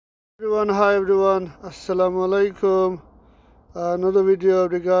Hi everyone, Assalamu alaikum. Another video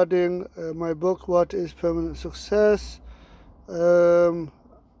regarding my book, What is Permanent Success? Reading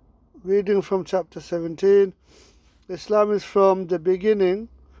from chapter 17. Islam is from the beginning,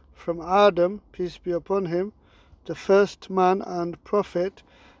 from Adam, peace be upon him, the first man and prophet,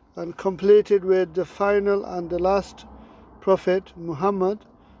 and completed with the final and the last prophet, Muhammad,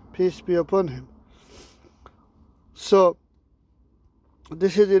 peace be upon him. So,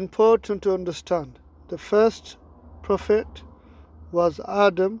 this is important to understand. The first prophet was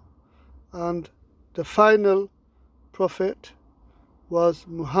Adam, and the final prophet was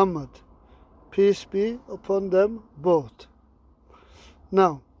Muhammad. Peace be upon them both.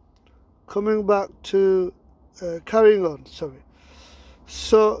 Now, coming back to carrying on, sorry.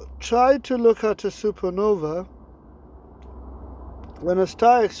 So, try to look at a supernova. When a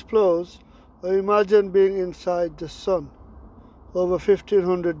star explodes, or imagine being inside the sun, over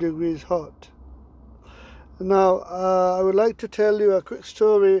 1500 degrees hot. Now, I would like to tell you a quick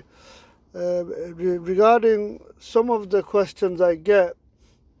story regarding some of the questions I get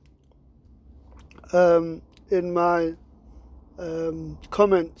in my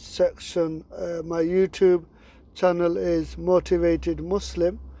comment section. My YouTube channel is Motivated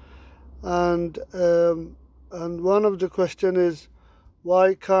Muslim, and one of the questions is,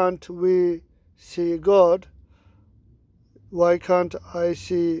 why can't we see God? Why can't I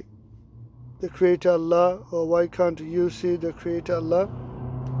see the Creator Allah, or why can't you see the Creator Allah?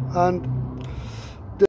 And